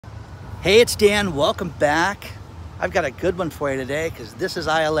Hey, it's Dan. Welcome back. I've got a good one for you today because this is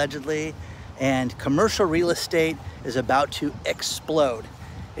iAllegedly, and commercial real estate is about to explode.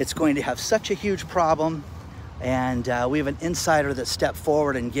 It's going to have such a huge problem, and we have an insider that stepped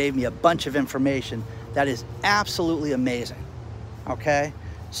forward and gave me a bunch of information that is absolutely amazing. Okay,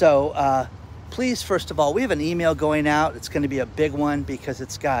 so please, first of all, we have an email going out. It's going to be a big one because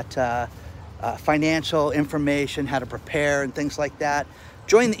it's got financial information, how to prepare and things like that.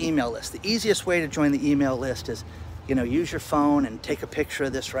 Join the email list. The easiest way to join the email list is, use your phone and take a picture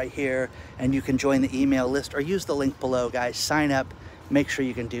of this right here, and you can join the email list, or use the link below, guys. Sign up. Make sure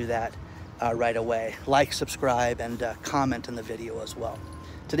you can do that right away. Like, subscribe, and comment on the video as well.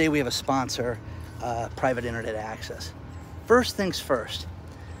 Today we have a sponsor, private internet access. First things first,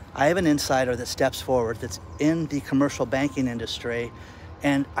 I have an insider that steps forward that's in the commercial banking industry,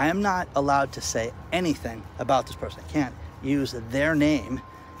 and I am not allowed to say anything about this person. I can't use their name,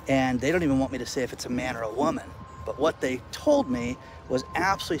 and they don't even want me to say if it's a man or a woman. But what they told me was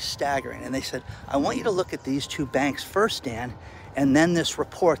absolutely staggering. And they said, I want you to look at these two banks first, Dan, and then this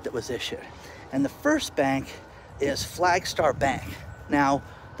report that was issued. And the first bank is Flagstar Bank. Now,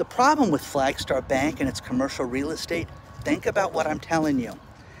 the problem with Flagstar Bank and its commercial real estate, think about what I'm telling you.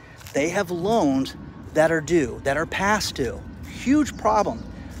 They have loans that are due, that are past due. Huge problem.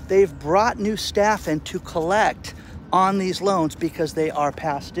 They've brought new staff in to collect on these loans because they are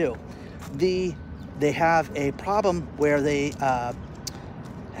past due. They have a problem where they have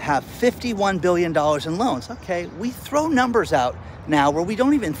 $51 billion in loans. Okay, we throw numbers out now where we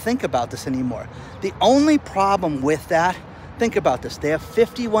don't even think about this anymore. The only problem with that, think about this, they have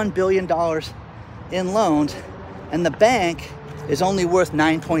 $51 billion in loans, and the bank is only worth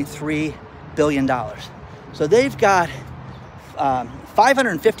 $9.3 billion. So they've got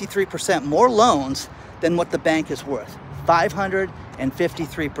 553% more loans than what the bank is worth.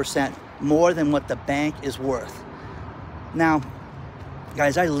 553% more than what the bank is worth. Now,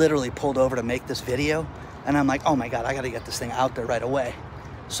 guys, I literally pulled over to make this video, and I'm like, oh my God, I gotta get this thing out there right away.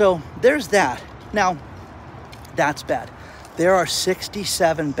 So there's that. Now, that's bad. There are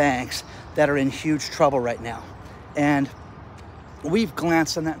 67 banks that are in huge trouble right now. And we've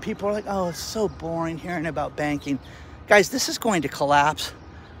glanced on that. People are like, oh, it's so boring hearing about banking. Guys, this is going to collapse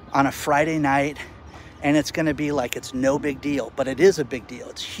on a Friday night, and it's going to be like it's no big deal, but it is a big deal.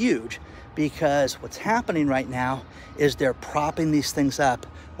 It's huge, because what's happening right now is they're propping these things up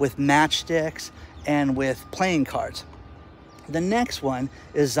with matchsticks and with playing cards. The next one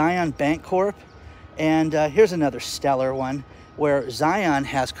is Zion Bank Corp, and here's another stellar one where Zion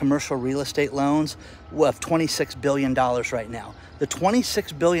has commercial real estate loans of $26 billion right now. The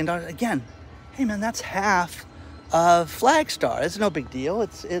 $26 billion, again, hey man, that's half of Flagstar. It's no big deal.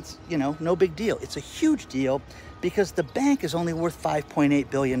 It's no big deal. It's a huge deal because the bank is only worth $5.8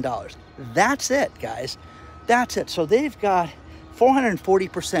 billion. That's it, guys. That's it. So they've got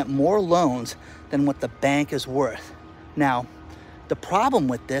 440% more loans than what the bank is worth. Now, the problem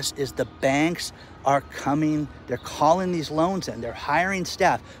with this is the banks are coming, they're calling these loans in, they're hiring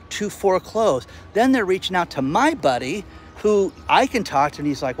staff to foreclose. Then they're reaching out to my buddy, who I can talk to, and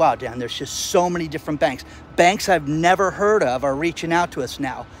he's like, wow, Dan, there's just so many different banks. Banks I've never heard of are reaching out to us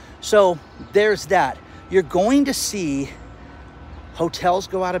now. So there's that. You're going to see hotels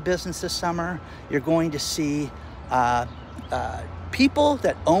go out of business this summer. You're going to see people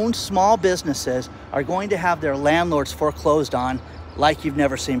that own small businesses are going to have their landlords foreclosed on like you've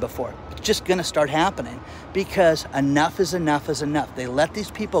never seen before. It's just gonna start happening because enough is enough is enough. They let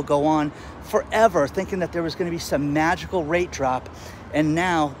these people go on forever thinking that there was gonna be some magical rate drop, and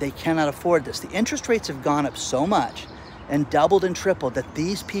now they cannot afford this. The interest rates have gone up so much and doubled and tripled that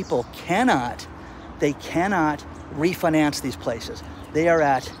these people cannot refinance these places. They are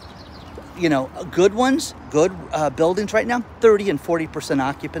at, good ones, good buildings right now, 30 and 40%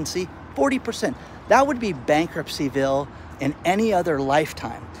 occupancy, 40%. That would be bankruptcyville in any other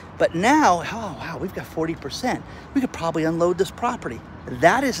lifetime. But now, oh wow, we've got 40%. We could probably unload this property.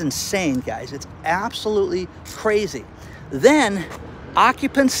 That is insane, guys. It's absolutely crazy. Then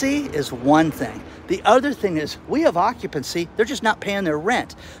occupancy is one thing. The other thing is we have occupancy, they're just not paying their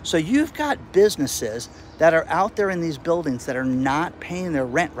rent. So you've got businesses that are out there in these buildings that are not paying their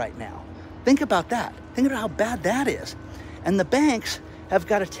rent right now. Think about that. Think about how bad that is. And the banks have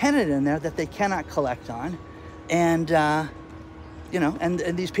got a tenant in there that they cannot collect on. And,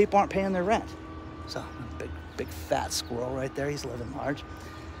 and these people aren't paying their rent. So big fat squirrel right there. He's living large.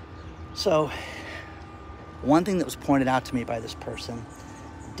 So one thing that was pointed out to me by this person,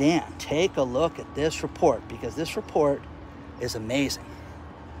 Dan, take a look at this report, because this report is amazing.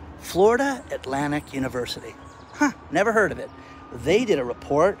 Florida Atlantic University. Never heard of it. They did a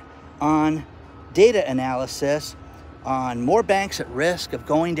report on data analysis on more banks at risk of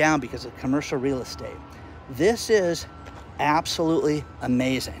going down because of commercial real estate. This is absolutely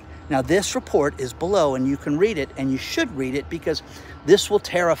amazing. Now, this report is below and you can read it, and you should read it, because this will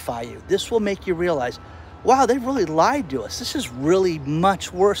terrify you. This will make you realize, wow, they really lied to us. This is really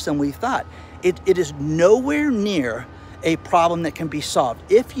much worse than we thought. It is nowhere near a problem that can be solved.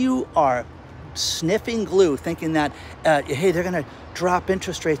 If you are sniffing glue, thinking that, hey, they're gonna drop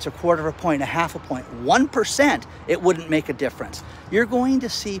interest rates a quarter of a point, a half a point, 1%, it wouldn't make a difference. You're going to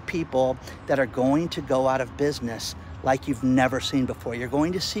see people that are going to go out of business like you've never seen before. You're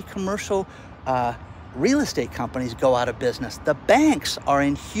going to see commercial real estate companies go out of business. The banks are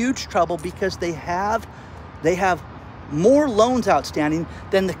in huge trouble because they have more loans outstanding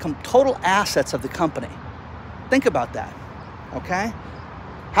than the total assets of the company. Think about that, okay?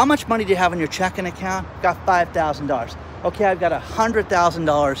 How much money do you have in your checking account? Got $5,000. Okay, I've got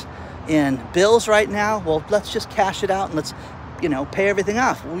 $100,000 in bills right now. Well, let's just cash it out and let's, pay everything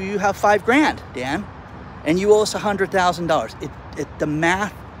off. Well, you have $5 grand, Dan, and you owe us $100,000. The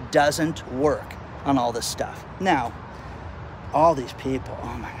math doesn't work on all this stuff. Now, all these people,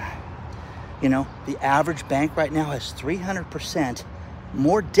 oh my God. The average bank right now has 300%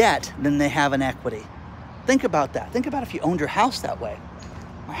 more debt than they have in equity. Think about that. Think about if you owned your house that way.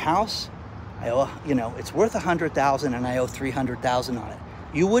 My house, I owe, it's worth $100,000 and I owe $300,000 on it.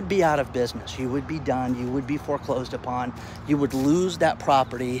 You would be out of business. You would be done. You would be foreclosed upon. You would lose that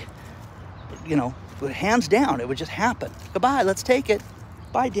property, hands down. It would just happen. Goodbye, let's take it.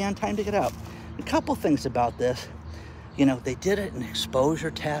 Bye, Dan, time to get out. A couple things about this. They did it an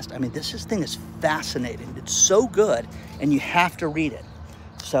exposure test. I mean, this thing is fascinating. It's so good, and you have to read it.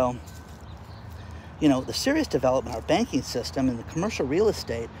 So, the serious development of our banking system and the commercial real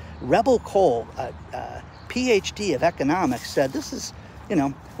estate, Rebel Cole, PhD of economics, said this is,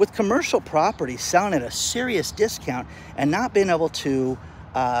 with commercial property selling at a serious discount and not being able to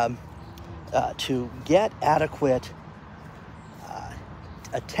get adequate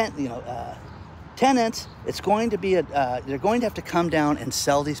tenants, it's going to be they're going to have to come down and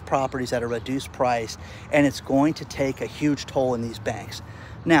sell these properties at a reduced price, and it's going to take a huge toll in these banks.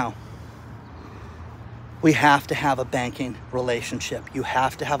 Now, we have to have a banking relationship. You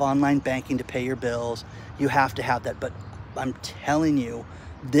have to have online banking to pay your bills. You have to have that, but I'm telling you,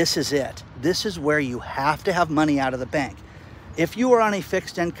 this is it. This is where you have to have money out of the bank. If you are on a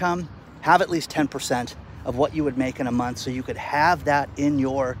fixed income, have at least 10% of what you would make in a month so you could have that in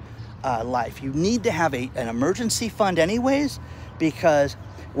your life. You need to have an emergency fund anyways, because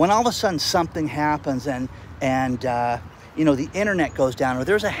when all of a sudden something happens and the internet goes down, or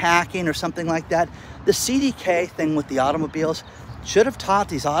there's a hacking or something like that, the CDK thing with the automobiles should have taught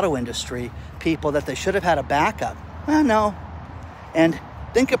these auto industry people that they should have had a backup. Well, no. And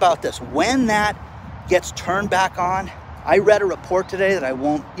think about this. When that gets turned back on, I read a report today that I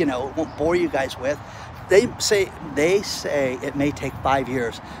won't bore you guys with. They say it may take 5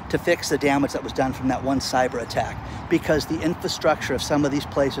 years to fix the damage that was done from that one cyber attack, because the infrastructure of some of these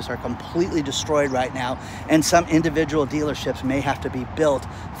places are completely destroyed right now, and some individual dealerships may have to be built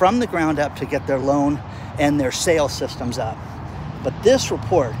from the ground up to get their loan and their sales systems up. But this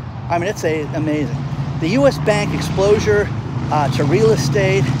report, I mean, it's amazing. The U.S. bank exposure to real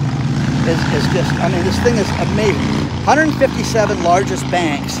estate is just, I mean, this thing is amazing. 157 largest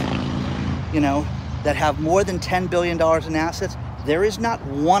banks, that have more than $10 billion in assets, there is not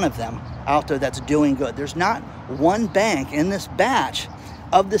one of them out there that's doing good. There's not one bank in this batch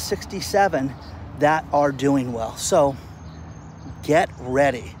of the 67 that are doing well. So get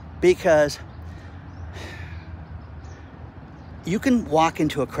ready, because you can walk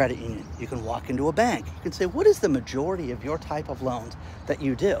into a credit union, you can walk into a bank, you can say, what is the majority of your type of loans that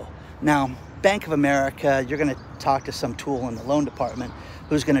you do? Now, Bank of America, you're gonna talk to some tool in the loan department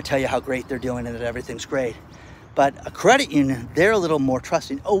who's gonna tell you how great they're doing and that everything's great. But a credit union, they're a little more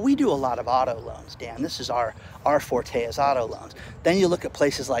trusting. Oh, we do a lot of auto loans, Dan. This is our forte is auto loans. Then you look at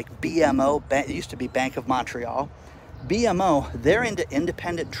places like BMO, it used to be Bank of Montreal. BMO, they're into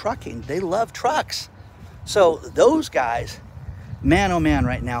independent trucking. They love trucks. So those guys, man, oh man,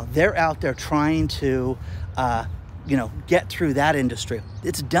 right now, they're out there trying to, get through that industry.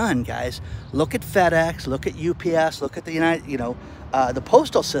 It's done, guys. Look at FedEx, look at UPS, look at the the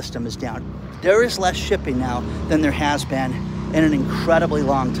postal system is down. There is less shipping now than there has been in an incredibly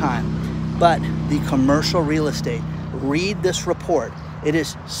long time. But the commercial real estate, read this report. It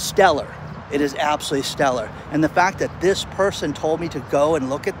is stellar. It is absolutely stellar. And the fact that this person told me to go and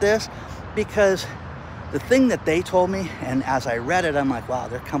look at this, because the thing that they told me, and as I read it, I'm like, wow,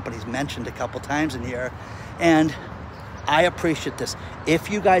 their company's mentioned a couple times in here. And I appreciate this. If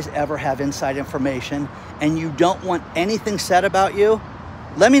you guys ever have inside information and you don't want anything said about you,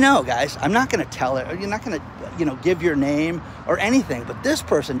 let me know, guys. I'm not going to tell it. You're not going to, give your name or anything. But this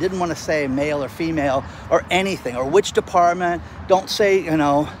person didn't want to say male or female or anything, or which department. Don't say,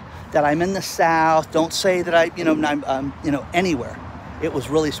 that I'm in the South. Don't say that I'm, anywhere. It was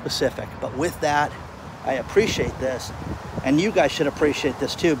really specific. But with that, I appreciate this. And you guys should appreciate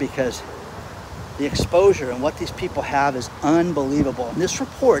this too, because the exposure and what these people have is unbelievable. And this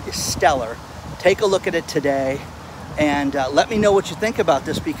report is stellar. Take a look at it today and let me know what you think about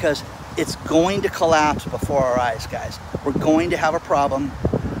this, because it's going to collapse before our eyes, guys. We're going to have a problem.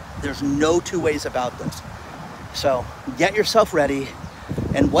 There's no two ways about this. So get yourself ready.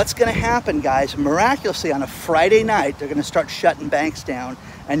 And what's going to happen, guys, miraculously on a Friday night, they're going to start shutting banks down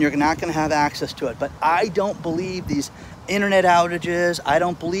and you're not going to have access to it. But I don't believe these internet outages, I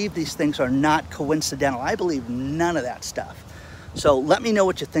don't believe these things are not coincidental. I believe none of that stuff. So let me know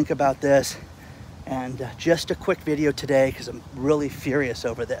what you think about this. And just a quick video today, because I'm really furious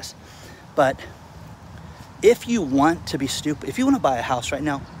over this. But if you want to be stupid, if you want to buy a house right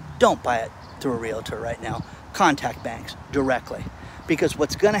now, don't buy it through a realtor right now. Contact banks directly. Because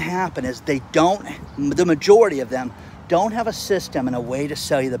what's going to happen is the majority of them don't have a system and a way to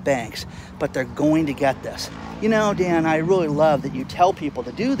sell you the banks, but they're going to get this. Dan, I really love that you tell people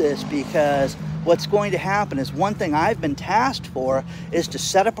to do this, because what's going to happen is, one thing I've been tasked for is to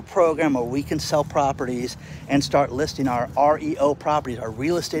set up a program where we can sell properties and start listing our REO properties, our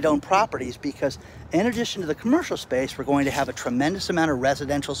real estate owned properties, because in addition to the commercial space, we're going to have a tremendous amount of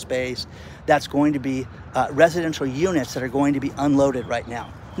residential space that's going to be residential units that are going to be unloaded right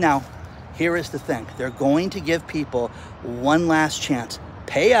now. Now, here is the thing. They're going to give people one last chance.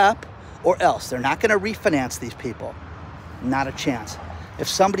 Pay up or else. They're not going to refinance these people. Not a chance. If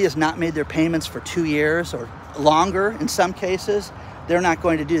somebody has not made their payments for 2 years or longer in some cases, they're not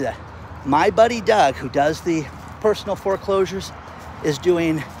going to do that. My buddy Doug, who does the personal foreclosures, is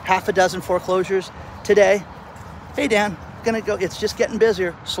doing half a dozen foreclosures today. Hey Dan, gonna go. It's just getting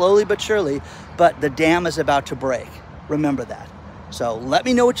busier, slowly but surely, but the dam is about to break. Remember that. So let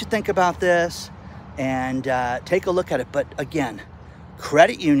me know what you think about this and take a look at it. But again,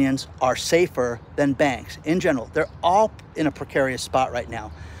 credit unions are safer than banks in general. They're all in a precarious spot right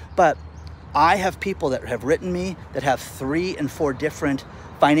now. But I have people that have written me that have 3 and 4 different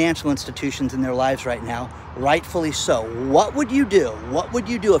financial institutions in their lives right now, rightfully so. What would you do? What would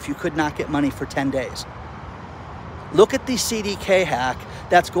you do if you could not get money for 10 days? Look at the CDK hack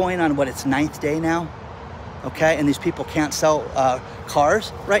that's going on, its 9th day now, okay? And these people can't sell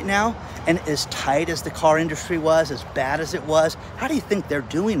cars right now. And as tight as the car industry was, as bad as it was, how do you think they're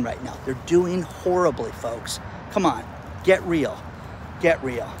doing right now? They're doing horribly, folks. Come on, get real, get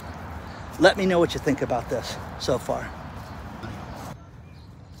real. Let me know what you think about this so far.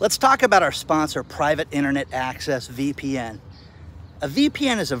 Let's talk about our sponsor, Private Internet Access, VPN. A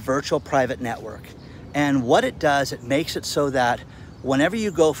VPN is a virtual private network. And what it does, it makes it so that whenever you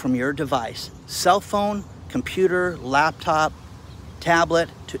go from your device, cell phone, computer, laptop, tablet,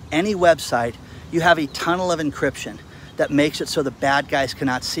 to any website, you have a tunnel of encryption that makes it so the bad guys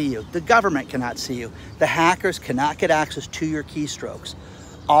cannot see you. The government cannot see you. The hackers cannot get access to your keystrokes.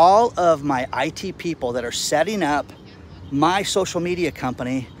 All of my IT people that are setting up my social media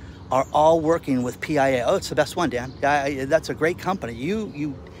company are all working with PIA. Oh, it's the best one, Dan. That's a great company.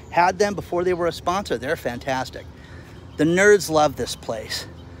 You had them before they were a sponsor. They're fantastic. The nerds love this place.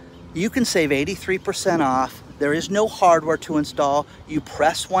 You can save 83% off. There is no hardware to install. You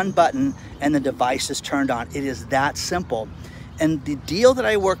press one button and the device is turned on. It is that simple. And the deal that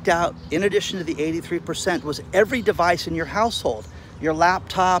I worked out, in addition to the 83%, was every device in your household, your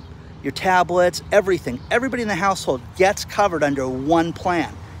laptop, your tablets, everything. Everybody in the household gets covered under one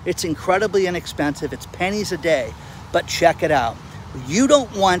plan. It's incredibly inexpensive. It's pennies a day, but check it out. You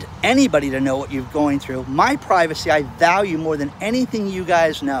don't want anybody to know what you're going through. My privacy, I value more than anything you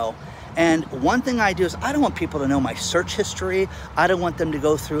guys know. And one thing I do is I don't want people to know my search history. I don't want them to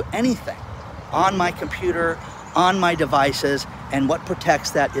go through anything on my computer, on my devices, and what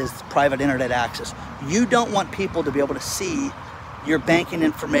protects that is private internet access. You don't want people to be able to see your banking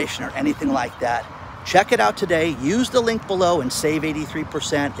information or anything like that. Check it out today. Use the link below and save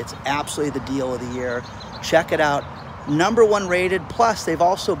 83%. It's absolutely the deal of the year. Check it out. #1 rated, plus they've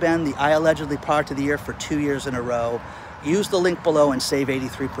also been the iAllegedly product of the year for 2 years in a row. Use the link below and save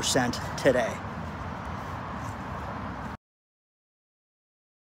 83% today.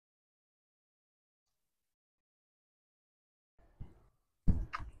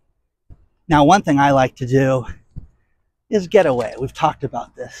 Now, one thing I like to do is get away. We've talked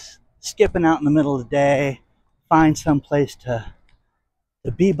about this. Skipping out in the middle of the day, find some place to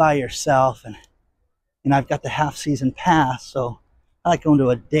be by yourself. And I've got the half season pass, so I like going to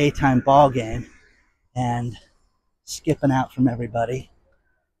a daytime ball game and skipping out from everybody.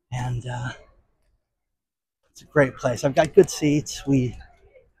 And it's a great place. I've got good seats. We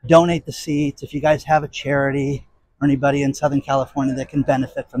donate the seats. If you guys have a charity or anybody in Southern California that can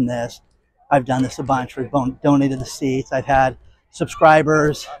benefit from this, I've done this a bunch. We've donated the seats. I've had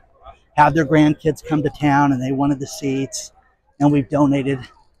subscribers have their grandkids come to town and they wanted the seats, and we've donated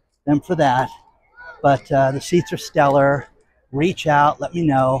them for that. But the seats are stellar. Reach out, let me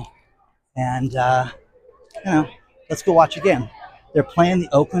know, and let's go watch a game. They're playing the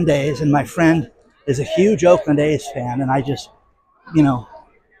Oakland A's, and my friend is a huge Oakland A's fan, and I just, I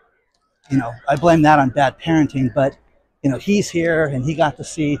blame that on bad parenting, but he's here and he got the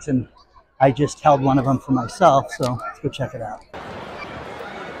seats, and I just held one of them for myself, so let's go check it out.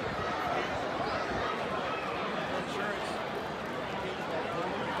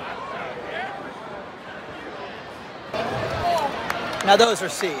 Now those are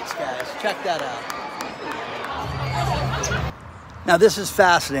seats, guys. Check that out. Now this is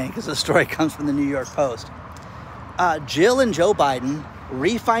fascinating because the story comes from the New York Post. Jill and Joe Biden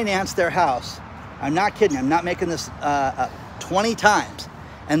refinanced their house. I'm not kidding. I'm not making this 20 times.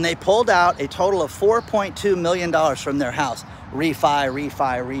 And they pulled out a total of $4.2 million from their house. Refi.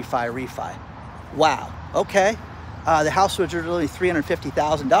 Wow. Okay. The house was originally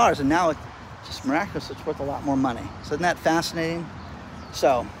 $350,000, and now it's just miraculous. It's worth a lot more money. So isn't that fascinating?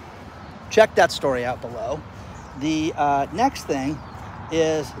 So check that story out below. The next thing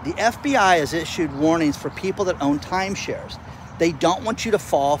is the FBI has issued warnings for people that own timeshares. They don't want you to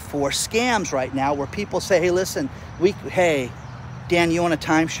fall for scams right now where people say, hey, listen, hey, Dan, you want a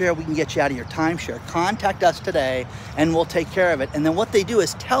timeshare? We can get you out of your timeshare. Contact us today and we'll take care of it. And then what they do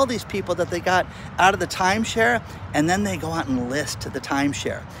is tell these people that they got out of the timeshare, and then they go out and list to the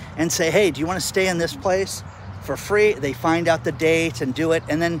timeshare and say, hey, do you want to stay in this place for free? They find out the dates and do it,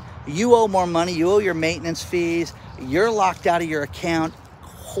 and then you owe more money. You owe your maintenance fees. You're locked out of your account.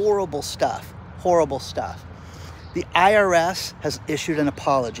 Horrible stuff. Horrible stuff. The IRS has issued an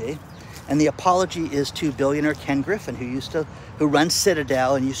apology, and the apology is to billionaire Ken Griffin, who runs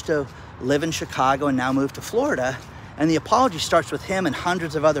Citadel and used to live in Chicago and now moved to Florida. And the apology starts with him and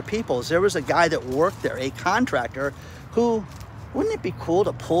hundreds of other people. There was a guy that worked there, a contractor, who, wouldn't it be cool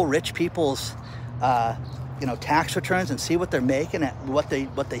to pull rich people's tax returns and see what they're making and what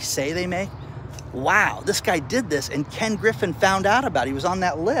they say they make? Wow, this guy did this, and Ken Griffin found out about it. He was on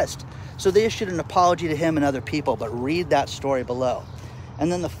that list. So they issued an apology to him and other people, but read that story below.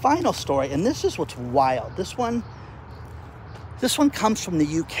 And then the final story, and this is what's wild. This one comes from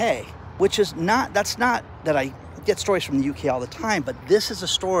the UK, which is that's not that I get stories from the UK all the time, but this is a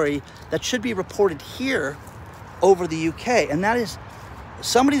story that should be reported here over the UK. And that is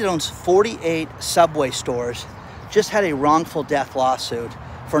somebody that owns 48 Subway stores just had a wrongful death lawsuit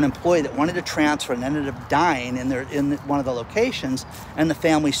for an employee that wanted to transfer and ended up dying in one of the locations, and the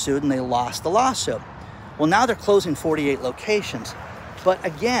family sued and they lost the lawsuit. Well, now they're closing 48 locations. But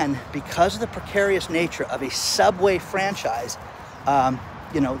again, because of the precarious nature of a Subway franchise,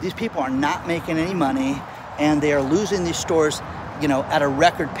 these people are not making any money, and they are losing these stores, at a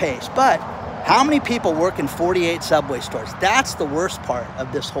record pace. But how many people work in 48 Subway stores? That's the worst part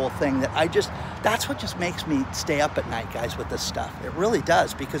of this whole thing. That's what just makes me stay up at night, guys, with this stuff. It really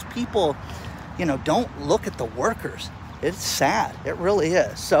does, because people, don't look at the workers. It's sad. It really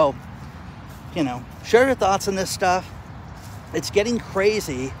is. So, share your thoughts on this stuff. It's getting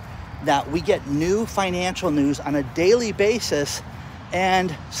crazy that we get new financial news on a daily basis,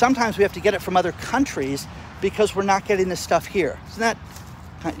 and sometimes we have to get it from other countries because we're not getting this stuff here.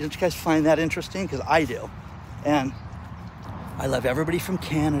 Don't you guys find that interesting? Because I do. And I love everybody from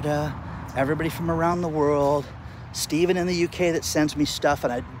Canada, everybody from around the world, Steven in the UK that sends me stuff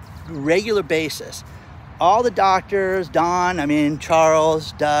on a regular basis. All the doctors, Don,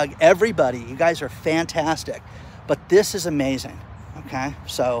 Charles, Doug, everybody. You guys are fantastic. But this is amazing, okay?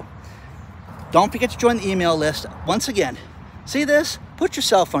 So don't forget to join the email list. Once again, see this? Put your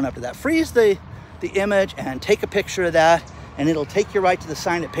cell phone up to that. Freeze the image and take a picture of that, and it'll take you right to the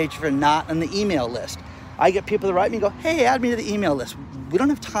sign-up page if you're not on the email list. I get people that write me and go, hey, add me to the email list. We don't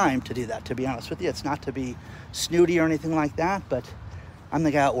have time to do that, to be honest with you. It's not to be snooty or anything like that, but I'm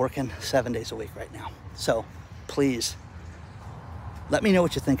the guy out working 7 days a week right now. So please, let me know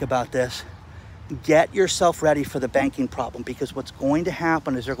what you think about this. Get yourself ready for the banking problem, because what's going to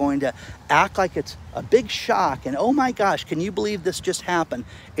happen is they're going to act like it's a big shock and, oh my gosh, can you believe this just happened?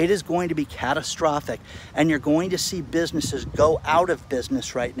 It is going to be catastrophic, and you're going to see businesses go out of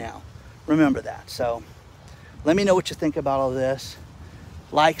business right now. Remember that. So Let me know what you think about all this.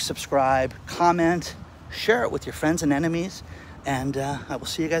 Like, subscribe, comment, share it with your friends and enemies, and I will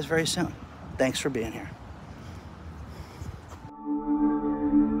see you guys very soon. Thanks for being here.